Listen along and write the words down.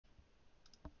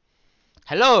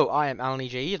Hello, I am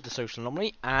Alaneje of the Social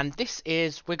Anomaly, and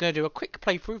we're going to do a quick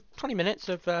playthrough, 20 minutes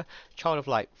of Child of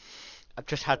Light. I've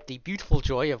just had the beautiful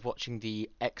joy of watching the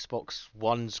Xbox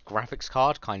One's graphics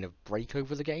card kind of break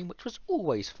over the game, which was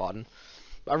always fun.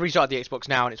 I restarted the Xbox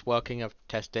now and it's working, I've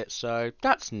tested it, so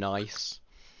that's nice.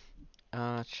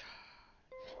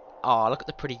 Look at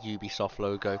the pretty Ubisoft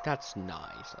logo. That's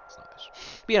nice. That's nice.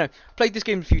 But, played this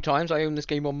game a few times. I own this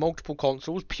game on multiple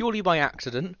consoles, purely by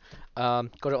accident. Got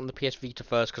it on the PS Vita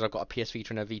first because I've got a PS Vita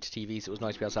and a Vita TV, so it was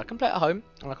nice to be able to. I can play it at home,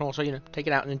 and I can also, take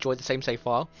it out and enjoy the same save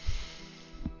file.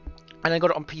 And I got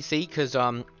it on PC because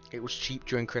it was cheap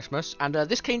during Christmas. And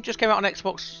this game just came out on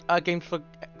Xbox Games for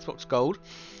Xbox Gold.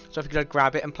 So if you could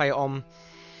grab it and play it on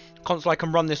console, I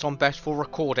can run this on best for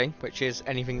recording, which is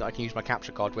anything that I can use my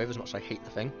capture card with, as much as I hate the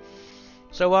thing.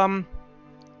 So,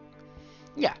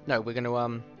 yeah, no, we're going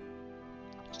to,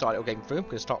 start a little game through. We're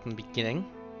going to start from the beginning.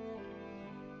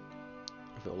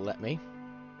 If it'll let me.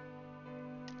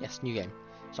 Yes, new game.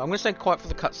 So I'm going to stay quiet for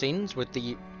the cutscenes, with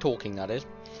the talking, that is.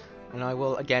 And I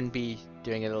will, again, be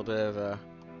doing a little bit of,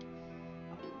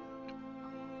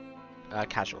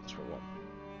 casual, that's what we want.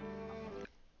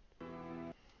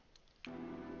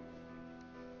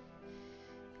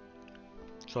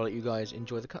 So I'll let you guys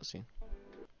enjoy the cutscene.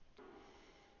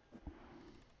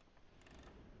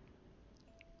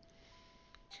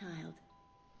 Child,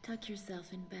 tuck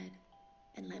yourself in bed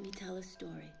and let me tell a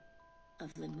story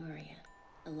of Lemuria,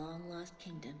 a long-lost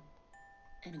kingdom,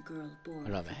 and a girl born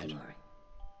for glory.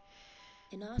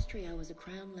 In Austria was a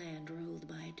crown land ruled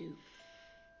by a duke.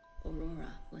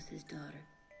 Aurora was his daughter,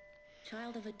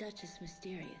 child of a duchess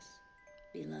mysterious,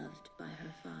 beloved by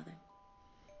her father.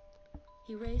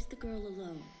 He raised the girl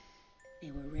alone. They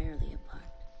were rarely apart,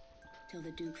 till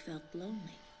the Duke felt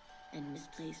lonely and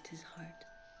misplaced his heart.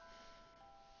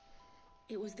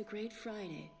 It was the Great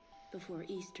Friday before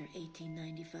Easter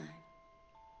 1895.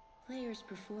 Players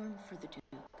performed for the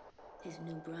Duke, his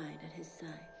new bride at his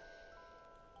side.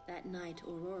 That night,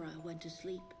 Aurora went to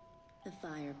sleep. The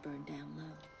fire burned down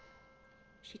low.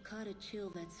 She caught a chill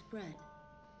that spread.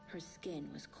 Her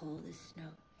skin was cold as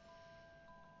snow.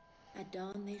 At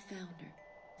dawn they found her,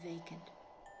 vacant,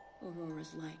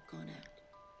 Aurora's light gone out.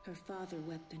 Her father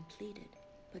wept and pleaded,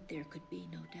 but there could be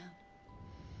no doubt.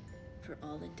 For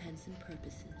all intents and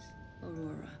purposes,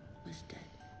 Aurora was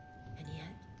dead. And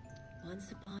yet,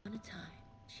 once upon a time,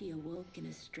 she awoke in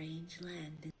a strange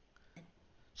land.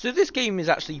 So this game is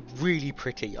actually really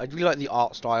pretty. I really like the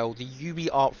art style, the UB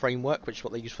art framework, which is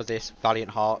what they use for this,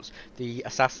 Valiant Hearts, the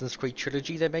Assassin's Creed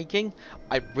trilogy they're making.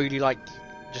 I really like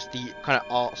just the kind of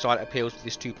art style that appeals to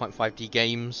this 2.5D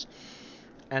games.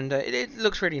 And it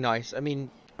looks really nice. I mean,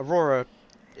 Aurora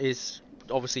is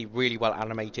obviously really well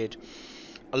animated.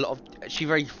 She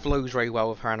flows very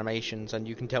well with her animations, and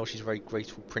you can tell she's a very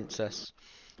graceful princess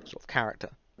sort of character.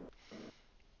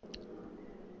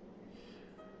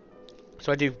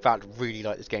 So I do in fact really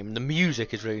like this game. The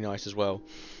music is really nice as well.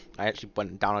 I actually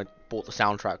went down and bought the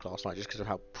soundtrack last night just because of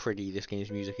how pretty this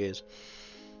game's music is.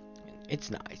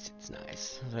 It's nice, it's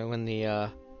nice. So when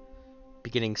the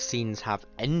beginning scenes have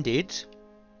ended,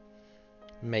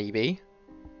 maybe.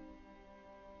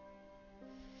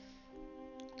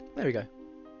 There we go.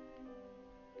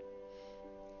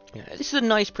 Yeah, this is a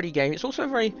nice, pretty game. It's also a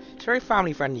very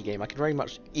family-friendly game. I could very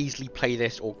much easily play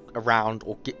this or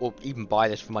even buy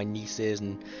this for my nieces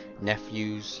and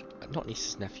nephews. Not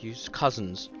nieces and nephews,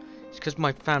 cousins. It's because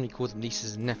my family calls them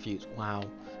nieces and nephews. Wow,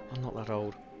 I'm not that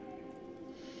old.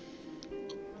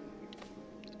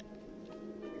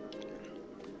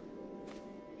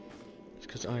 It's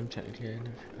because I'm technically a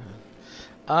nephew.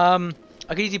 I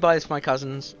could easily buy this for my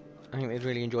cousins. I think they'd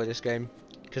really enjoy this game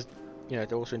because, they're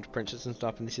also into princess and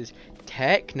stuff, and this is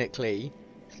technically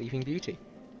Sleeping Beauty.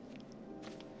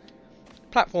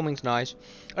 Platforming's nice.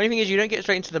 Only thing is, you don't get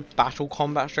straight into the battle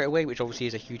combat straight away, which obviously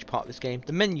is a huge part of this game.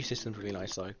 The menu system's really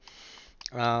nice, though.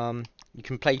 You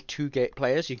can play two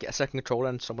players. You get a second controller,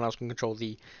 and someone else can control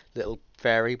the little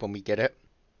fairy when we get it.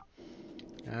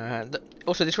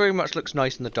 Also, this very much looks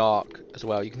nice in the dark as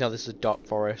well. You can tell this is a dark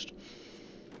forest.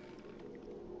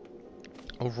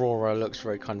 Aurora looks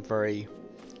very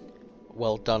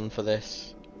well done for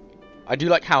this. I do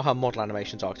like how her model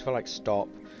animations are. Cause if I stop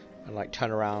and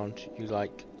turn around, you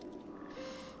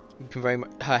can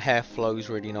her hair flows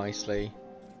really nicely.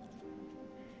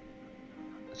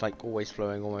 It's always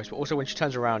flowing almost. But also when she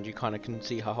turns around, you kind of can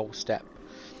see her whole step,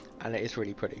 and it is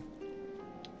really pretty.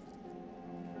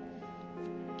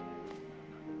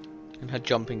 And her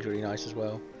jumping's really nice as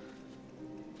well.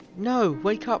 No,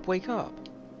 wake up, wake up.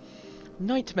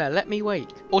 Nightmare, let me wake.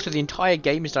 Also, the entire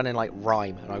game is done in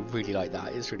rhyme, and I really like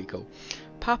that. It's really cool.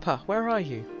 Papa, where are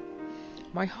you?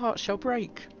 My heart shall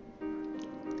break.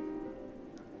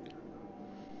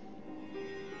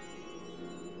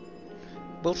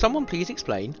 Will someone please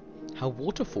explain how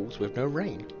water falls with no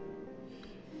rain?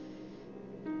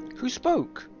 Who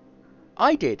spoke?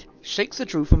 I did. Shake the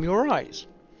dew from your eyes.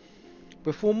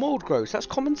 Before mould grows, that's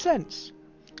common sense.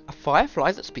 A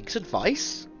firefly that speaks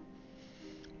advice?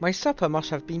 My supper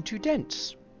must have been too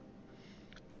dense.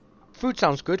 Food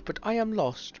sounds good, but I am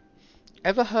lost.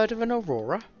 Ever heard of an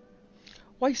aurora?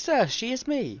 Why, sir, she is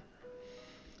me.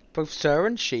 Both sir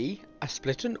and she, a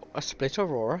split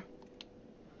aurora.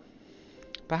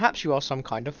 Perhaps you are some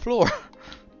kind of flora.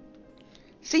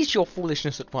 Cease your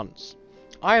foolishness at once.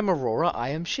 I am Aurora, I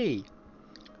am she.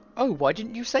 Oh, why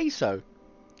didn't you say so?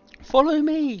 Follow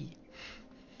me.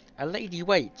 A lady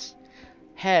waits,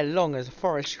 hair long as a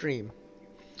forest stream,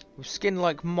 with skin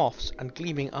like moths and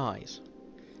gleaming eyes.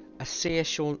 A seer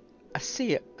she'll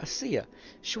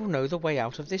know the way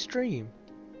out of this dream.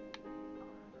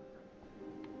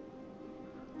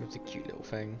 With the cute little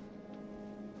thing.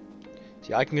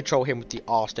 See, I can control him with the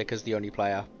R stick as the only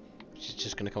player. She's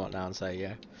just going to come up now and say,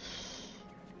 yeah.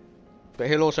 But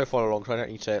he'll also follow along, so I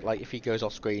don't need to, like, if he goes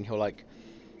off screen, he'll, like,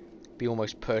 be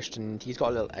almost pushed, and he's got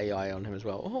a little AI on him as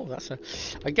well. Oh, that's a...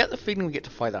 I get the feeling we get to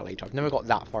fight that later. I've never got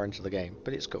that far into the game,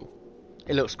 but it's cool.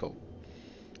 It looks cool.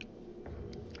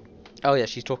 Oh, yeah,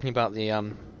 she's talking about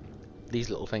the, these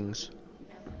little things.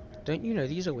 Don't you know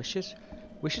these are wishes?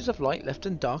 Wishes of light left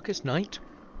in darkest night?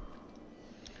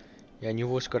 Yeah, and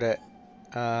you've also got to,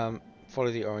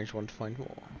 follow the orange one to find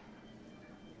more.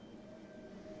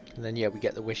 And then, yeah, we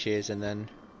get the wishes, and then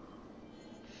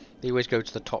they always go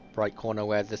to the top right corner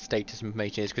where the status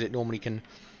information is, because it normally can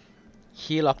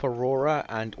heal up Aurora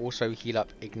and also heal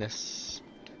up Ignis,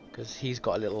 because he's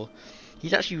got a little...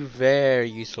 He's actually very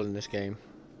useful in this game.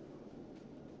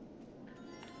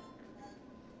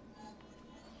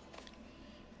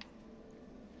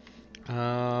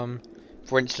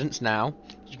 For instance, now,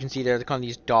 you can see there are kind of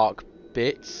these dark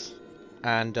bits,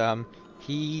 and,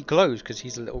 he glows because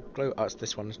he's a little glow. Oh, it's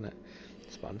this one, isn't it?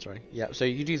 This button, sorry. Yeah, so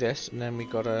you do this, and then we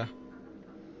gotta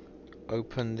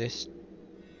open this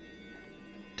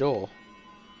door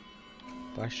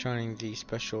by shining the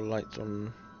special lights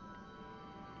on.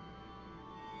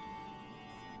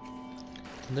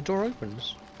 And the door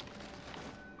opens.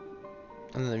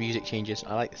 And then the music changes.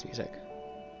 I like this music.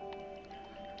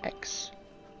 X.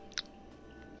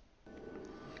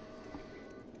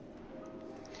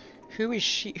 Who is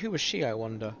she? Who was she, I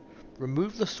wonder?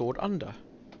 Remove the sword under.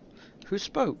 Who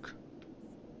spoke?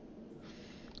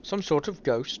 Some sort of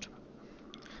ghost.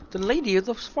 The lady of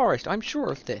the forest, I'm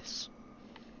sure of this.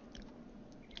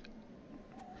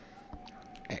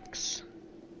 X.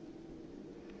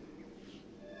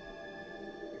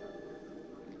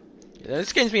 Yeah,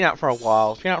 this game's been out for a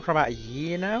while. It's been out for about a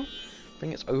year now. I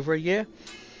think it's over a year.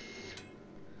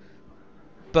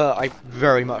 But I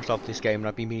very much love this game, and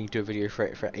I've been meaning to do a video for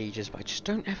it for ages, but I just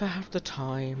don't ever have the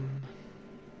time.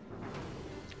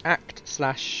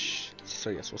 So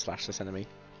yes, we'll slash this enemy.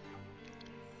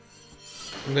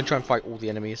 I'm going to try and fight all the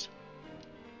enemies.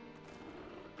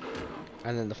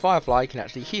 And then the Firefly can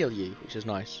actually heal you, which is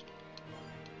nice.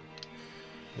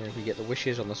 There we get the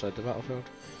wishes on the side of the battlefield.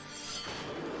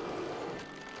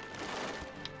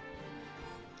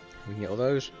 We can get all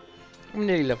those. I'm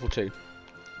nearly level 2.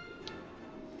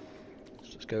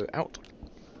 So let's go out.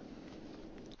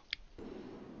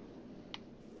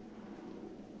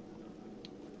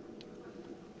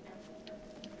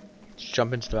 Just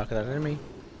jump into the back of that enemy.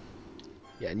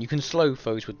 Yeah, and you can slow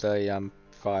foes with the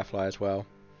Firefly as well.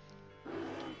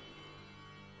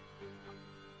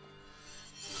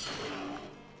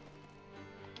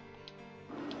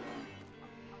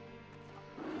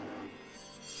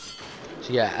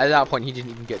 So yeah, at that point he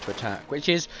didn't even get to attack, which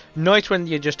is nice when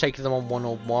you're just taking them on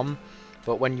one-on-one,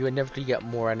 but when you inevitably get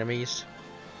more enemies.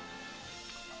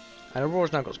 And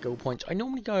Aurora's now got skill points. I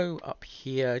normally go up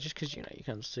here just because, you know, you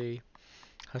can see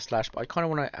her slash, but I kind of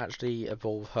want to actually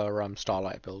evolve her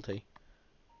Starlight ability.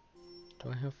 Do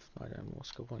I have? I don't have more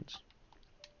skill points.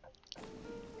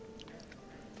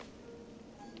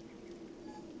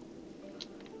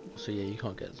 So yeah, you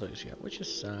can't get those yet, which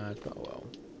is sad, but oh well.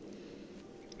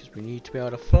 Because we need to be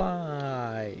able to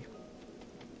fly.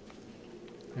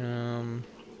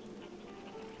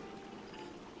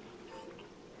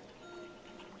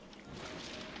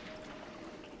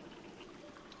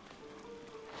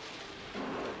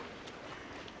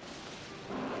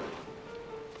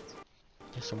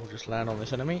 Guess we'll just land on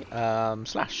this enemy.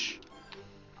 Slash.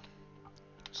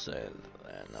 So then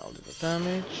I'll do the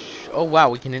damage. Oh wow,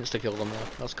 we can insta kill them now.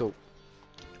 That's cool.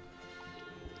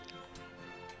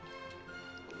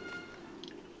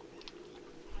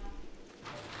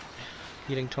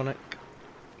 healing tonic.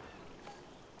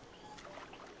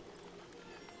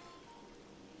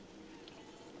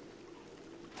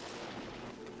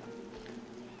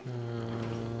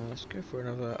 Let's go for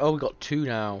another. Oh, we got 2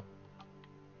 now.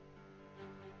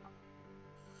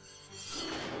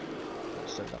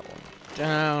 Set that one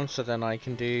down, so then I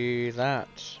can do that.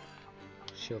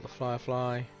 Shield the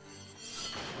Firefly.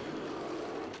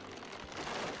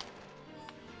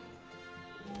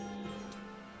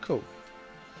 Cool.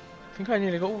 I think I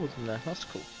nearly got all of them there. That's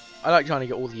cool. I like trying to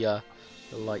get all the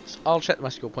lights. I'll check my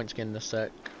skill points again in a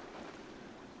sec.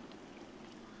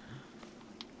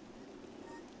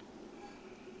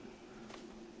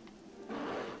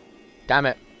 Damn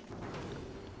it.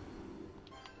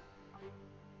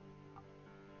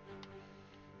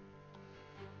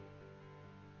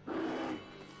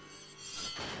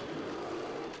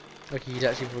 Okay, he's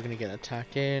actually probably going to get an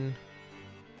attack in.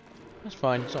 That's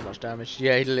fine, it's not much damage.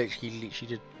 Yeah, he literally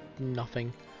did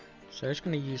nothing. So I'm just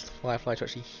going to use the Firefly to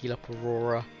actually heal up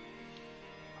Aurora.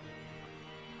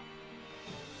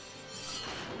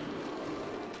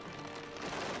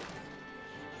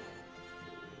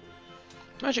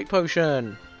 Magic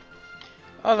potion!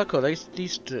 Oh, they're cool.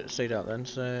 These stayed out then,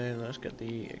 so let's get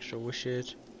the extra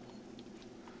wishes.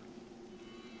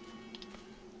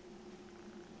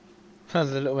 The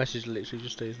little message literally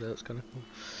just stays there, that's kind of cool.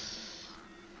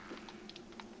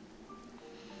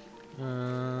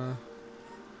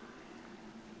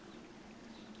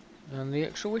 And the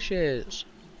extra wishes,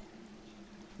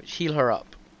 which heal her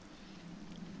up.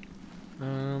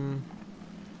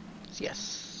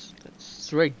 Yes, it's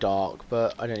very dark,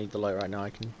 but I don't need the light right now. I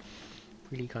can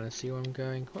really kind of see where I'm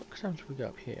going. What sounds we go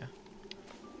up here?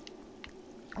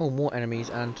 Oh, more enemies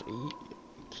and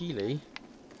Keely.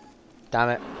 Damn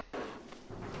it.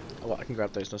 Oh, well, I can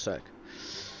grab those in a sec.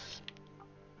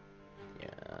 Yeah.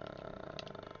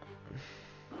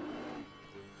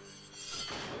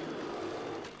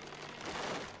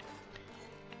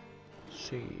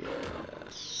 So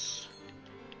yes.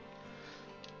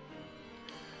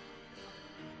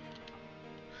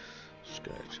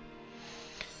 Good.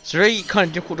 It's very kind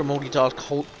of difficult to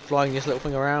multitask, flying this little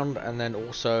thing around, and then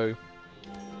also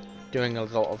doing a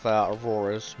lot of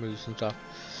Aurora's moves and stuff.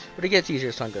 But it gets easier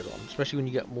as time goes on, especially when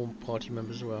you get more party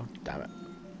members as well. Damn it.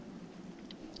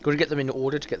 Got to get them in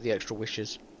order to get the extra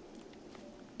wishes.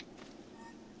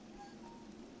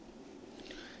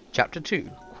 Chapter 2,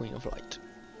 Queen of Light.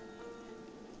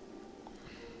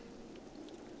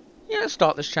 Yeah, let's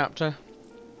start this chapter.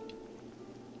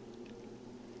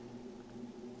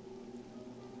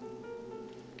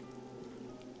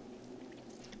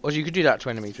 Or you could do that to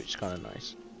enemies, which is kind of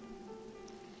nice.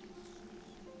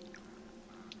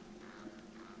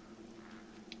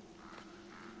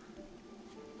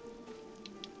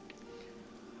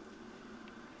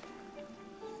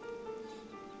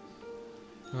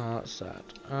 Oh, that's sad.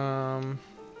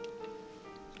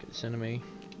 Get this enemy.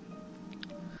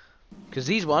 Because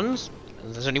these ones,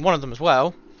 and there's only one of them as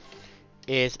well,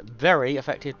 is very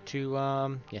effective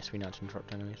to, yes, we know how to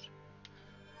interrupt enemies.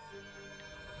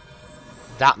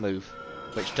 That move,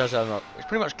 which does, which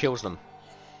pretty much kills them.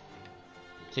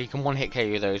 So you can one-hit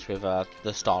KO those with,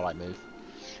 the Starlight move.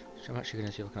 So I'm actually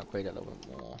going to see if I can upgrade it a little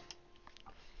bit more.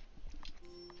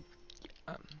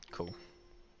 Cool.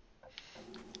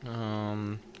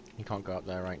 You can't go up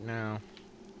there right now.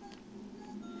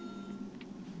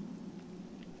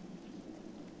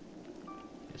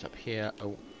 It's up here.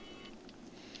 Oh.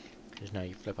 Because now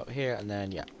you flip up here and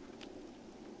then, yeah.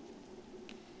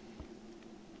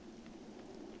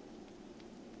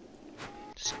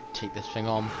 Just take this thing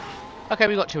on. Okay,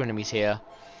 we got 2 enemies here.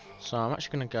 So I'm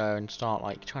actually going to go and start,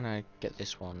 like, trying to get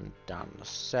this one down in a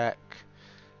sec.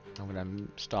 I'm going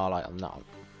to Starlight on that one.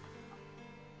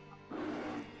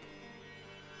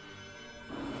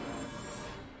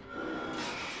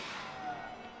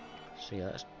 So yeah,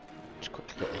 let's just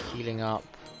quickly get the healing up.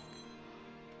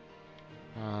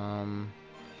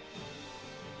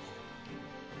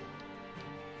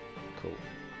 Cool.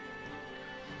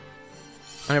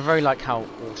 And I very like how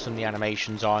awesome the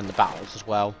animations are in the battles as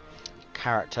well.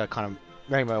 Character kind of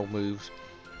very well moves.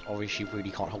 Obviously,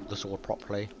 really can't hold the sword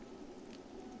properly.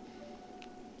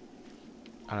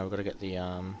 I know we've got to get the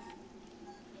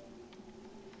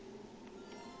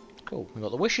Cool. We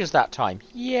got the wishes that time.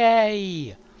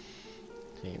 Yay!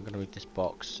 Okay, I'm gonna read this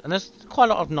box, and there's quite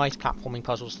a lot of nice platforming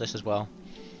puzzles to this as well.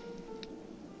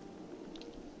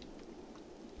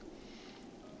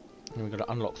 And we've got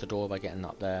to unlock the door by getting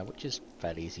up there, which is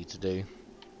fairly easy to do.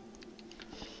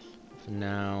 For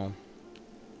now,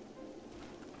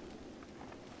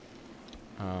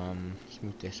 let's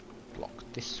move this block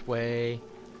this way.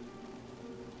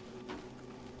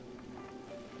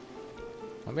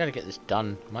 Might be able to get this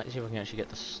done. Might see if we can actually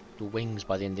get the wings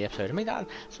by the end of the episode. I mean,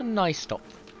 that's a nice stop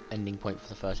ending point for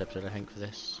the first episode, I think, for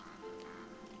this.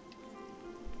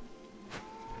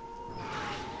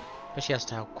 Especially as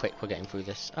to how quick we're getting through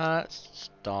this.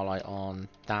 Starlight on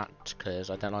that, because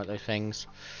I don't like those things.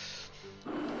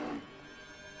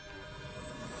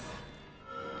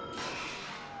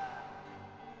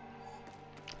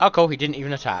 Oh, cool, he didn't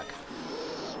even attack.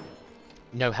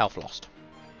 No health lost.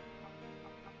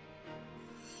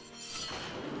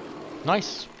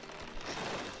 Nice.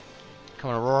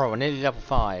 Come on, Aurora, we're nearly level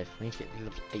 5. We need to get to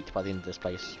level 8 by the end of this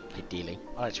place, ideally.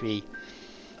 I'll actually be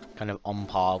kind of on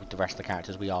par with the rest of the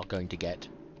characters we are going to get.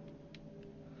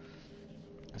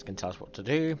 That's going to tell us what to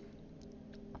do.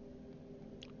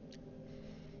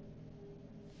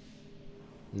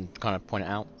 And kind of point it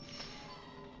out.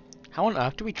 How on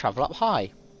earth do we travel up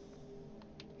high?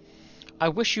 I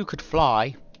wish you could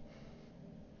fly.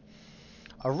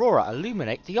 Aurora,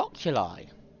 illuminate the oculi.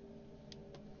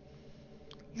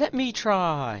 Let me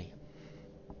try.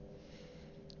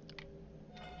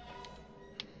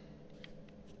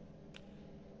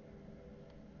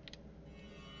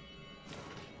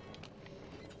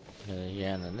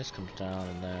 Yeah, and then this comes down,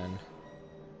 and then...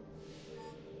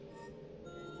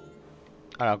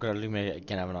 Oh, I've got to illuminate it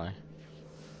again, haven't I?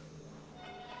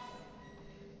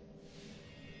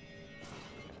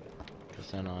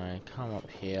 Because then I come up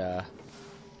here,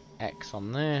 X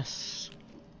on this.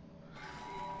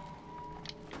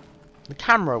 The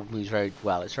camera moves very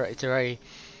well. It's a very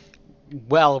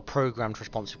well-programmed,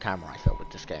 responsive camera, I feel,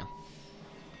 with this game.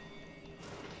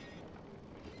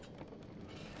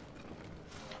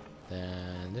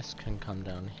 Then this can come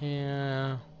down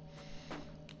here.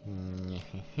 So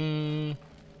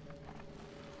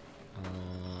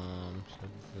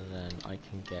then I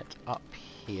can get up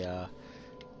here,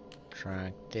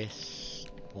 drag this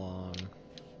one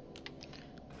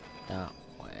that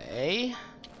way.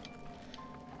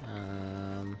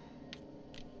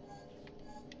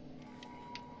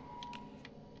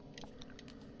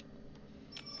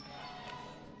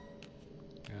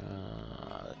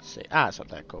 Let's see. Ah, it's up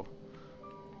there. Cool.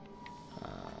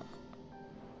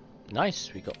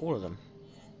 Nice. We got all of them.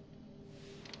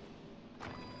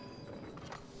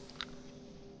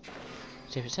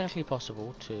 See if it's actually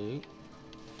possible to...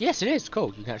 Yes, it is.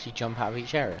 Cool. You can actually jump out of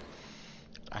each area.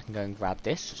 I can go and grab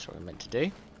this. That's what I'm meant to do.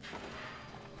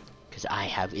 Because I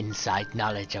have inside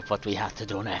knowledge of what we have to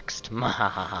do next.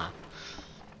 Because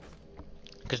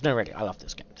no, really, I love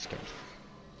this game. This game's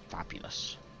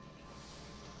fabulous.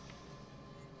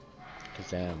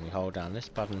 Because then we hold down this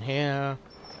button here.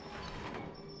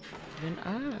 And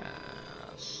then,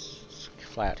 let's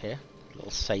fly out here.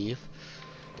 Little save.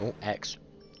 Oh, X.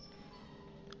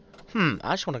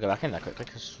 I just want to go back in there quickly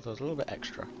because there was a little bit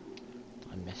extra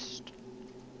I missed.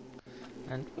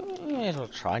 And we may as well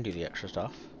try and do the extra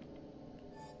stuff.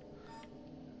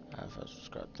 First, let's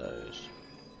grab those.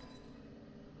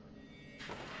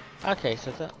 Okay,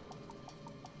 so that...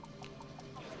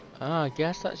 I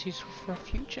guess that's useful for a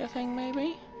future thing,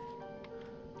 maybe?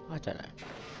 I don't know.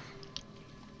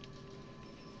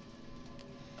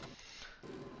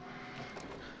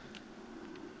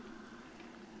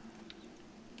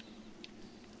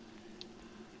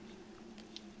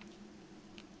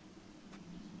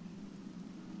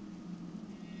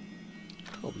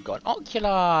 Cool, we got an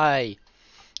oculi!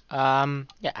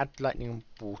 Yeah, add lightning and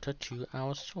water to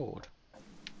our sword.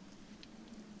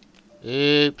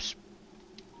 Oops.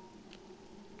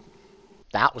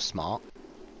 That was smart.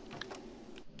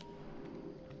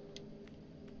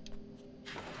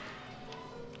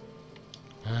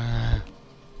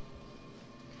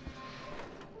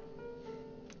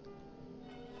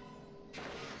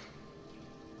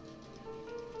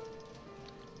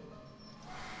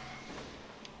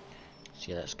 So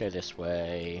yeah, let's go this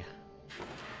way.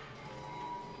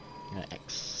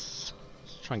 X.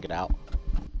 Let's try and get out.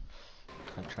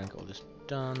 Try and get all this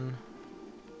done.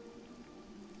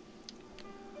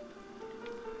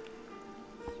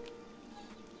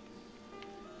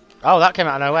 Oh, that came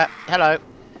out of nowhere. Hello.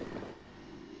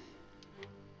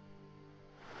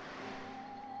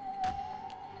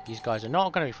 These guys are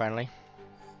not going to be friendly.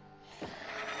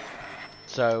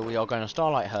 So we are going to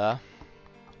Starlight her.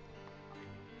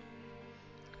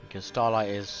 Because Starlight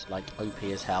is like OP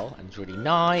as hell and it's really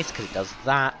nice because it does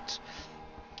that.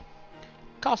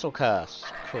 Castle Curse.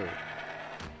 Cool.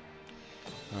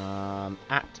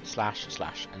 At slash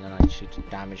slash, and then I should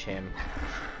damage him.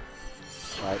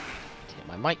 Right. Hit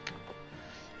my mic.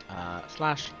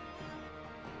 Slash.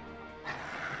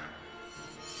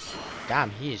 Damn,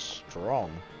 he is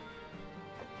strong.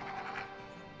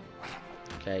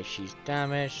 Okay, she's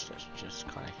damaged. Let's just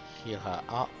kind of heal her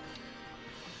up.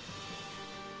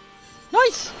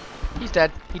 Nice! He's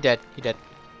dead. He dead. He dead.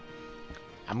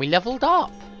 And we leveled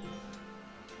up.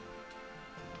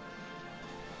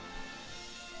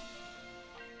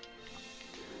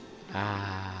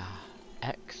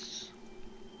 X.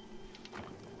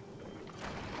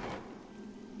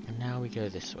 And now we go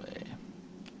this way.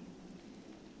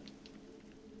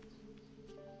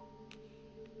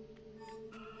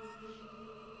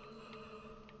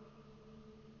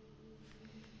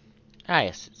 Ah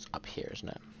yes, it's up here, isn't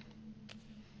it?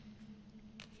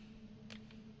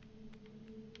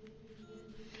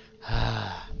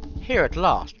 Here at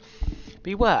last.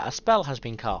 Beware, a spell has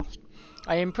been cast.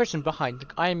 I am imprisoned behind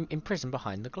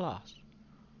the glass.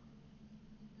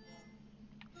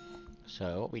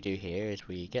 So what we do here is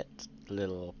we get the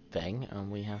little thing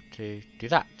and we have to do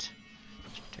that.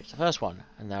 Which takes the first one,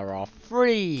 and there are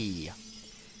 3. So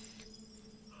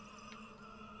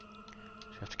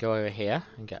we have to go over here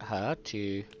and get her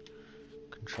to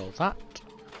control that.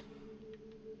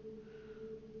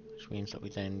 Which means that we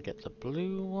then get the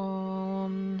blue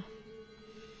one.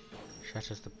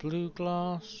 Shatters the blue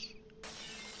glass.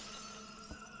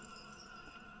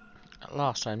 At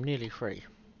last I'm nearly free.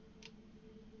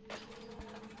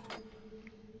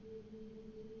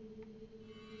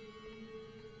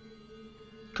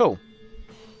 Cool.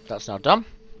 That's now done.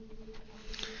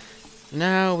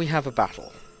 Now we have a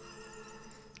battle.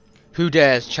 Who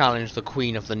dares challenge the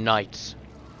Queen of the Knights?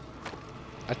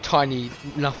 A tiny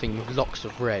nothing with locks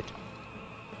of red.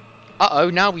 Uh-oh,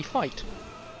 now we fight.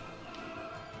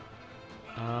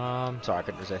 Sorry, I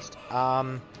couldn't resist.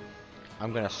 I'm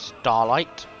gonna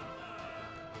Starlight.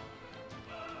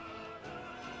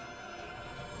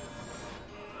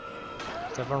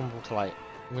 They're vulnerable to light.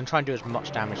 I'm gonna try and do as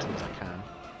much damage to them as I can.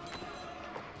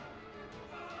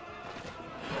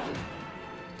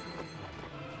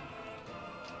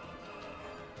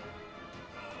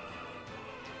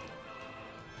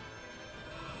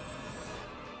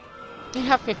 You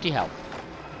have 50 health.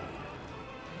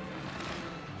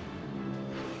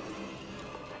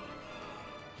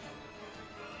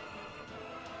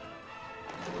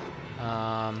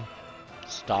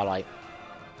 Starlight.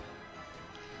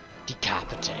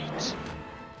 Decapitate.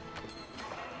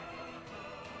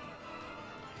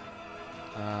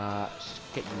 Let's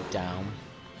get you down.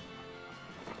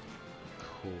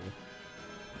 Cool.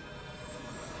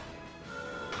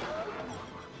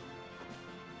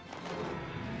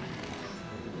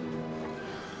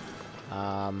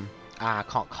 I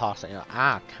can't cast it.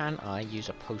 Can I use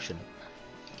a potion?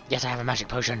 Yes, I have a magic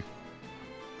potion.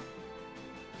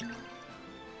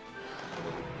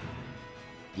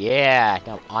 Yeah,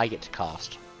 now I get to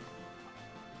cast.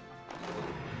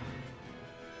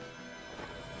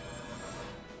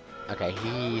 Okay,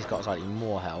 he's got slightly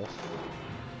more health.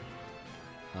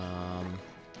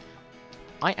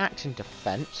 I act in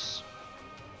defense.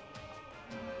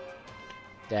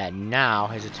 There, now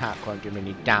his attack won't do him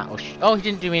any damage. Oh, he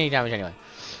didn't do me any damage anyway.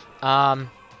 So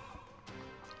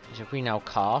if we now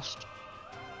cast.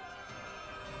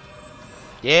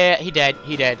 Yeah, he dead,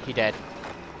 he dead, he dead.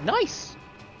 Nice!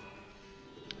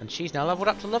 And she's now leveled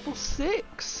up to level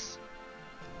 6.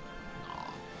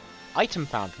 Aww. Item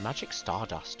found, magic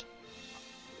stardust.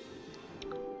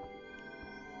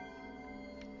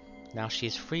 Now she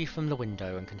is free from the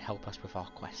window and can help us with our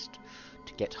quest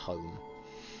to get home.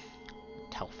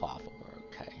 Tell father we're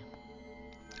okay.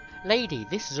 Lady,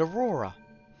 this is Aurora.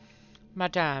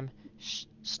 Madame,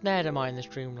 snared am I in this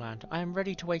dreamland. I am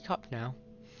ready to wake up now.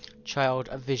 Child,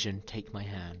 a vision, take my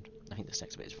hand. I think this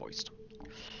next bit is voiced.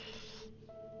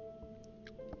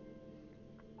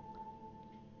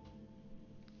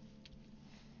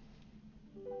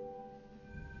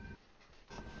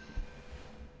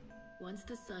 Once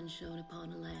the sun shone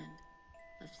upon a land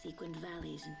of sequined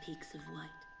valleys and peaks of white,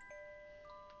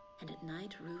 and at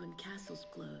night ruined castles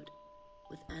glowed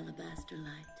with alabaster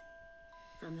light.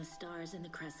 From the stars in the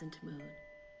crescent moon,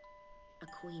 a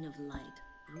queen of light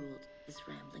ruled this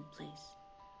rambling place.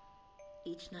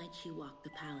 Each night she walked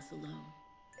the palace alone,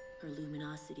 her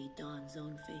luminosity dawn's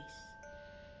own face.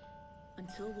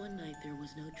 Until one night there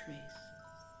was no trace.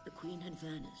 The queen had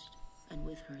vanished, and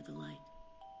with her the light.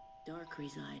 Dark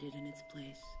resided in its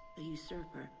place. The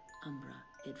usurper, Umbra,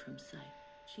 hid from sight.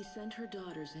 She sent her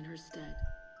daughters in her stead.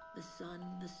 The sun,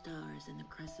 the stars, and the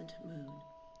crescent moon.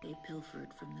 They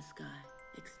pilfered from the sky,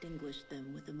 extinguished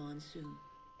them with the monsoon.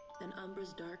 Then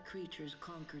Umbra's dark creatures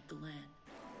conquered the land.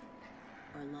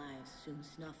 Our lives soon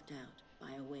snuffed out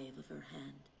by a wave of her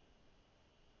hand.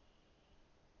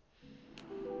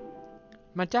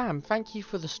 Madame, thank you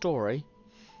for the story,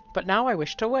 but now I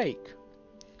wish to wake.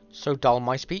 So dull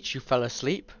my speech, you fell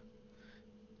asleep.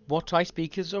 What I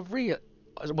speak is of real.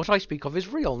 What I speak of is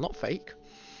real, not fake.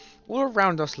 All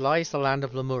around us lies the land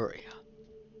of Lemuria.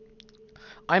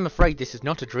 I am afraid this is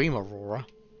not a dream, Aurora.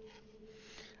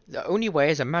 The only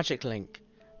way is a magic link,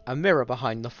 a mirror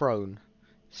behind the throne,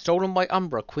 stolen by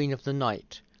Umbra, Queen of the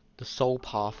Night. The sole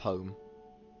path home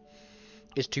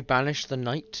is to banish the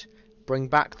night, bring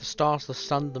back the stars, the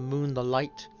sun, the moon, the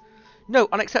light. No,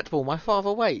 unacceptable, my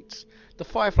father waits. The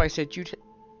firefly said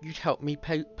you'd help me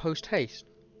post haste.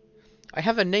 I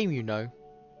have a name, you know.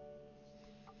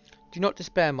 Do not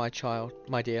despair, my child,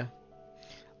 my dear.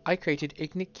 I created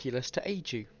Igniculus to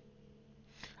aid you.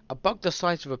 A bug the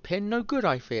size of a pin, no good,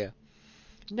 I fear.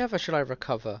 Never shall I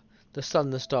recover the sun,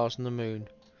 the stars, and the moon.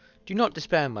 Do not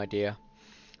despair, my dear,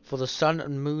 for the sun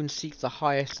and moon seek the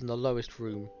highest and the lowest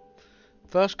room.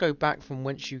 First go back from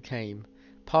whence you came,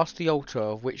 past the altar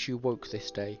of which you woke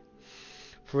this day.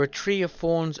 For a tree of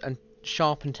thorns and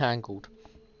sharp and tangled,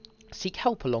 seek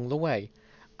help along the way.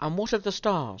 And what of the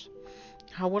stars?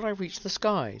 How will I reach the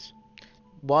skies?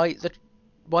 Why,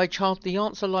 child, the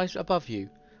answer lies above you.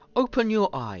 Open your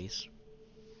eyes.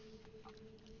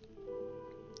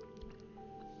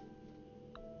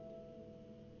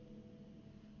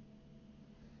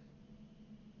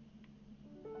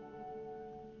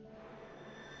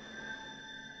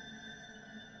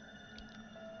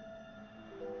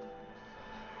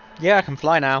 Yeah, I can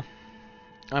fly now.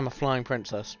 I'm a flying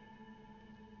princess.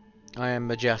 I am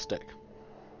majestic.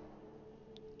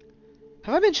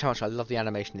 Have I mentioned how much I love the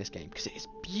animation in this game? Because it is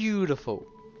beautiful.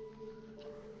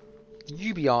 The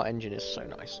UBR engine is so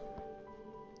nice.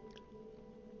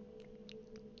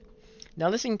 Now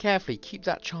listen carefully. Keep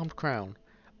that charmed crown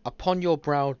upon your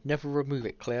brow. Never remove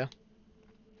it, clear?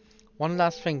 One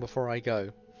last thing before I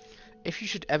go. If you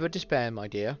should ever despair, my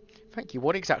dear. Thank you.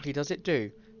 What exactly does it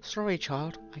do? Sorry,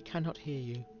 child. I cannot hear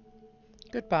you.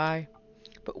 Goodbye.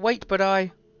 But wait,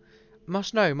 I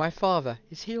must know my father.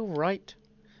 Is he all right?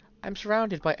 I'm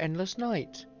surrounded by endless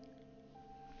night.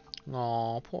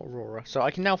 Aw, poor Aurora. So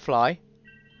I can now fly.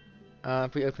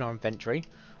 If we open our inventory,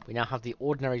 we now have the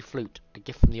ordinary flute, a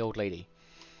gift from the old lady.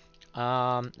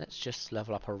 Let's just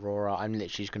level up Aurora. I'm literally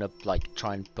just gonna like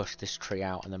try and bush this tree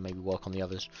out and then maybe work on the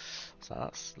others. So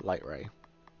that's light ray.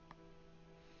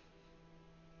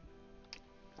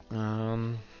 Yeah,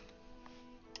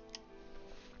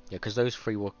 because those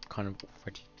three were kind of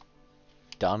already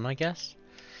done, I guess.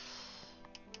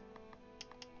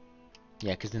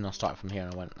 Yeah, because then I started from here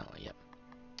and I went that way, yep.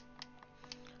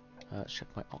 Let's check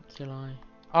my oculi.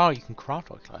 Oh, you can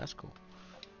craft oculi, that's cool.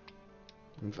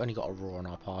 We've only got Aurora in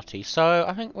our party, so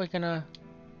I think we're gonna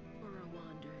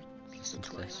listen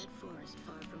to this. Forest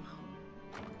far from home.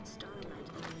 Starlight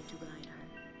only to guide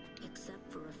her,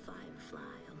 except for a firefly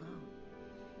alone.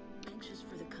 Anxious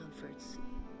for the comforts,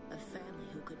 a family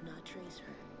who could not trace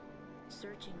her.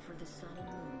 Searching for the sun and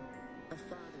moon, a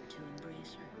father to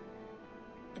embrace her.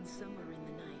 And somewhere in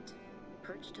the night,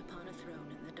 perched upon a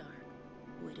throne in the dark,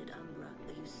 waited Umbra,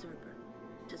 the usurper,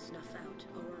 to snuff out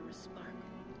Aurora's spark.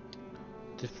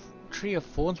 The tree of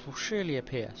thorns will surely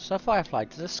appear. So firefly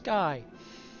to the sky.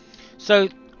 So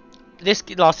this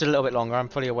lasted a little bit longer. I'm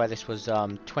fully aware this was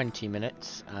 20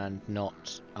 minutes and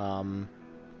not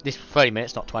this 30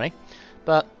 minutes, not 20.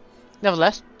 But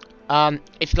nevertheless,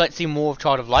 if you'd like to see more of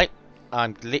Child of Light,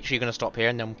 I'm literally going to stop here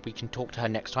and then we can talk to her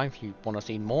next time if you want to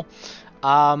see more.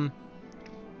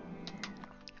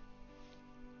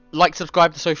 Like,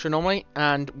 subscribe to Social Anomaly,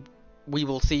 and we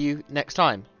will see you next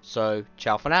time. So,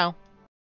 ciao for now.